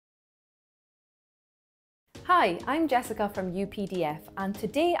Hi, I'm Jessica from UPDF, and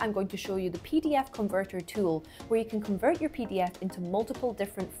today I'm going to show you the PDF converter tool where you can convert your PDF into multiple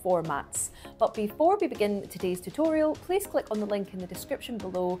different formats. But before we begin today's tutorial, please click on the link in the description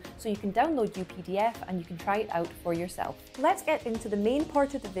below so you can download UPDF and you can try it out for yourself. Let's get into the main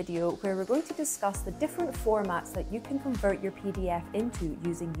part of the video where we're going to discuss the different formats that you can convert your PDF into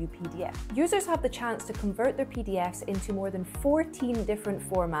using UPDF. Users have the chance to convert their PDFs into more than 14 different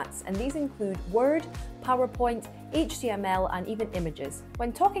formats, and these include Word, PowerPoint, HTML, and even images.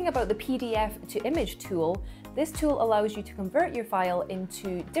 When talking about the PDF to image tool, this tool allows you to convert your file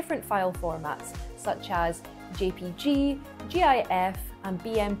into different file formats such as JPG, GIF, and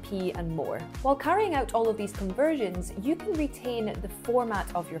BMP, and more. While carrying out all of these conversions, you can retain the format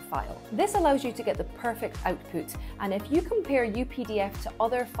of your file. This allows you to get the perfect output, and if you compare UPDF to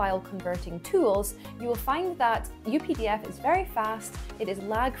other file converting tools, you will find that UPDF is very fast, it is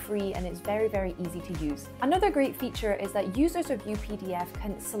lag-free, and it's very easy to use. Another great feature is that users of UPDF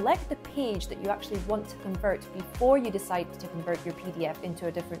can select the page that you actually want to convert before you decide to convert your PDF into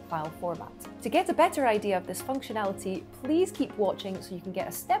a different file format. To get a better idea of this functionality, please keep watching so you can get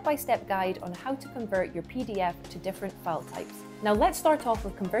a step-by-step guide on how to convert your PDF to different file types. Now let's start off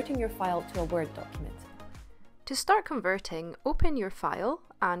with converting your file to a Word document. To start converting, open your file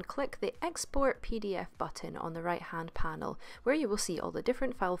and click the Export PDF button on the right-hand panel, where you will see all the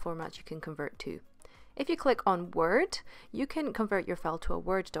different file formats you can convert to. If you click on Word, you can convert your file to a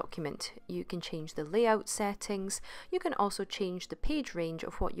Word document. You can change the layout settings. You can also change the page range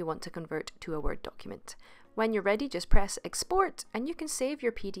of what you want to convert to a Word document. When you're ready, just press Export and you can save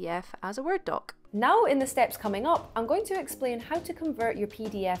your PDF as a Word doc. Now, in the steps coming up, I'm going to explain how to convert your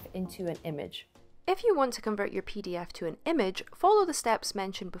PDF into an image. If you want to convert your PDF to an image, follow the steps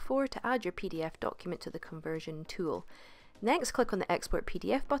mentioned before to add your PDF document to the conversion tool. Next, click on the Export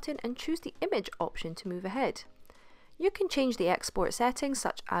PDF button and choose the image option to move ahead. You can change the export settings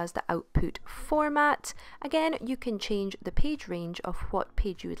such as the output format. Again, you can change the page range of what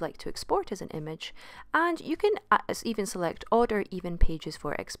page you would like to export as an image, and you can even select odd or even pages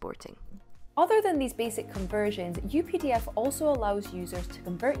for exporting. Other than these basic conversions, UPDF also allows users to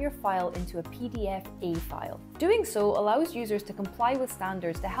convert your file into a PDF-A file. Doing so allows users to comply with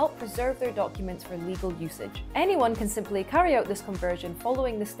standards to help preserve their documents for legal usage. Anyone can simply carry out this conversion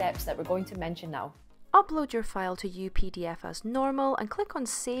following the steps that we're going to mention now. Upload your file to UPDF as normal and click on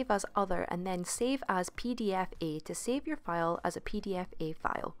Save as Other and then Save as PDF-A to save your file as a PDF-A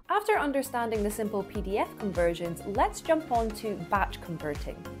file. After understanding the simple PDF conversions, let's jump on to batch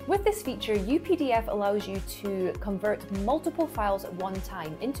converting. With this feature, UPDF allows you to convert multiple files at one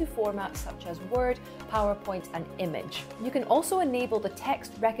time into formats such as Word, PowerPoint, and image. You can also enable the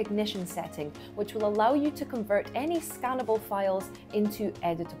text recognition setting, which will allow you to convert any scannable files into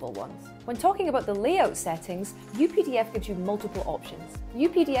editable ones. When talking about the layout settings, UPDF gives you multiple options.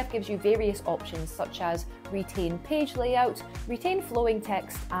 UPDF gives you various options such as retain page layout, retain flowing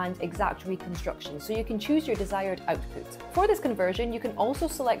text, and exact reconstruction, so you can choose your desired output. For this conversion, you can also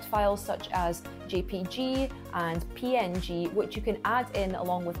select files such as JPG and PNG, which you can add in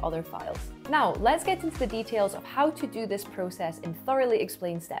along with other files. Now, let's get into the details of how to do this process in thoroughly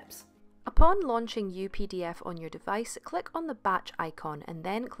explained steps. Upon launching UPDF on your device, click on the batch icon and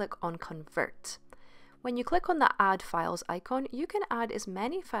then click on Convert. When you click on the Add Files icon, you can add as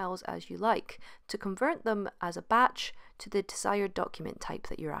many files as you like to convert them as a batch to the desired document type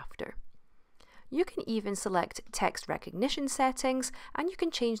that you're after. You can even select text recognition settings, and you can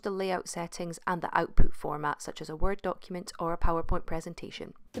change the layout settings and the output format such as a Word document or a PowerPoint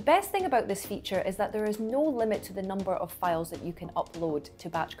presentation. The best thing about this feature is that there is no limit to the number of files that you can upload to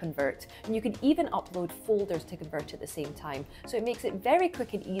batch convert, and you can even upload folders to convert at the same time, so it makes it very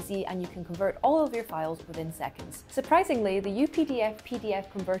quick and easy and you can convert all of your files within seconds. Surprisingly, the UPDF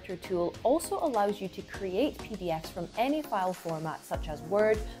PDF converter tool also allows you to create PDFs from any file format such as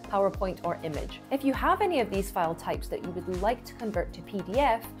Word, PowerPoint, or image. If you have any of these file types that you would like to convert to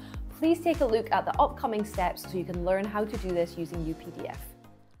PDF, please take a look at the upcoming steps so you can learn how to do this using UPDF.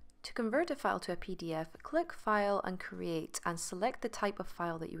 To convert a file to a PDF, click File and Create and select the type of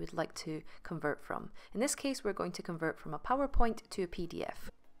file that you would like to convert from. In this case, we're going to convert from a PowerPoint to a PDF.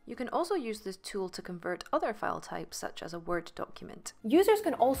 You can also use this tool to convert other file types such as a Word document. Users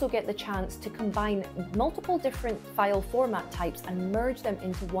can also get the chance to combine multiple different file format types and merge them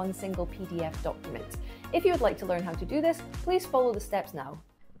into one single PDF document. If you would like to learn how to do this, please follow the steps now.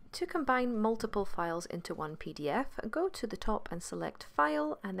 To combine multiple files into one PDF, go to the top and select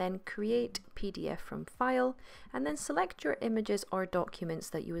File and then Create PDF from File, and then select your images or documents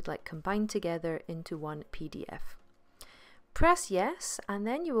that you would like combined together into one PDF. Press yes, and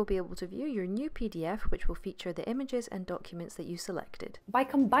then you will be able to view your new PDF, which will feature the images and documents that you selected. By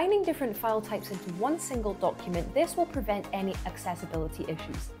combining different file types into one single document, this will prevent any accessibility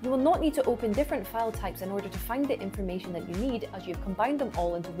issues. You will not need to open different file types in order to find the information that you need, as you've combined them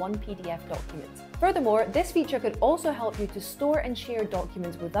all into one PDF document. Furthermore, this feature could also help you to store and share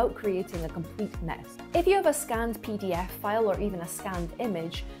documents without creating a complete mess. If you have a scanned PDF file or even a scanned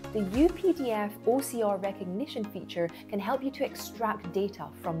image, the UPDF OCR recognition feature can help you to extract data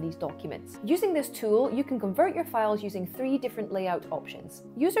from these documents. Using this tool, you can convert your files using 3 different layout options.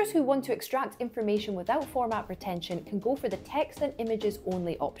 Users who want to extract information without format retention can go for the text and images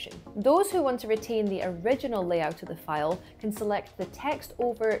only option. Those who want to retain the original layout of the file can select the text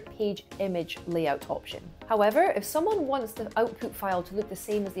over page image layout option. However, if someone wants the output file to look the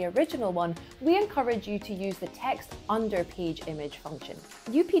same as the original one, we encourage you to use the text under page image function.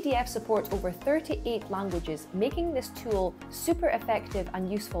 UPDF supports over 38 languages, making this tool super effective and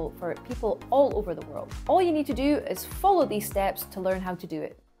useful for people all over the world. All you need to do is follow these steps to learn how to do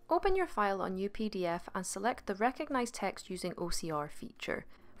it. Open your file on UPDF and select the Recognize Text Using OCR feature.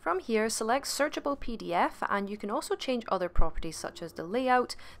 From here, select Searchable PDF, and you can also change other properties such as the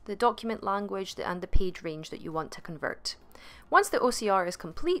layout, the document language, and the page range that you want to convert. Once the OCR is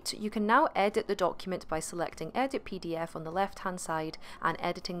complete, you can now edit the document by selecting Edit PDF on the left-hand side and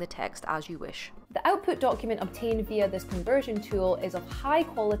editing the text as you wish. The output document obtained via this conversion tool is of high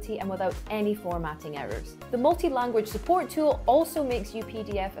quality and without any formatting errors. The multi-language support tool also makes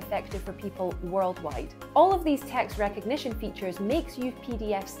UPDF effective for people worldwide. All of these text recognition features makes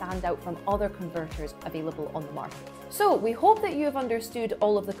UPDF stand out from other converters available on the market. So we hope that you have understood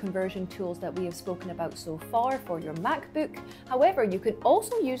all of the conversion tools that we have spoken about so far for your MacBook. However, you can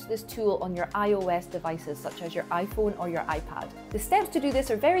also use this tool on your iOS devices such as your iPhone or your iPad. The steps to do this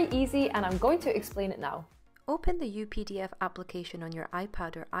are very easy, and I'm going to explain it now. Open the UPDF application on your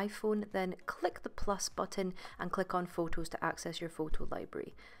iPad or iPhone, then click the plus button and click on Photos to access your photo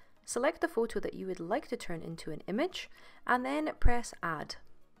library. Select the photo that you would like to turn into an image, and then press Add.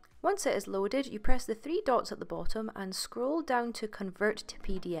 Once it is loaded, you press the 3 dots at the bottom and scroll down to Convert to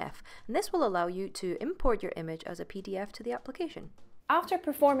PDF, and this will allow you to import your image as a PDF to the application. After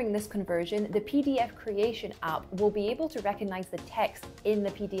performing this conversion, the PDF creation app will be able to recognize the text in the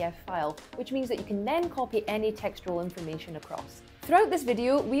PDF file, which means that you can then copy any textual information across. Throughout this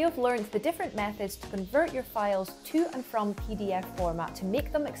video, we have learned the different methods to convert your files to and from PDF format to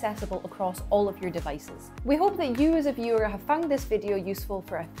make them accessible across all of your devices. We hope that you as a viewer have found this video useful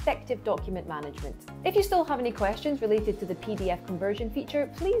for effective document management. If you still have any questions related to the PDF conversion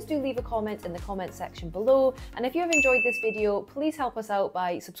feature, please do leave a comment in the comment section below. And if you have enjoyed this video, please help us out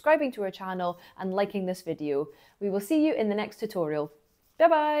by subscribing to our channel and liking this video. We will see you in the next tutorial. Bye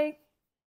bye!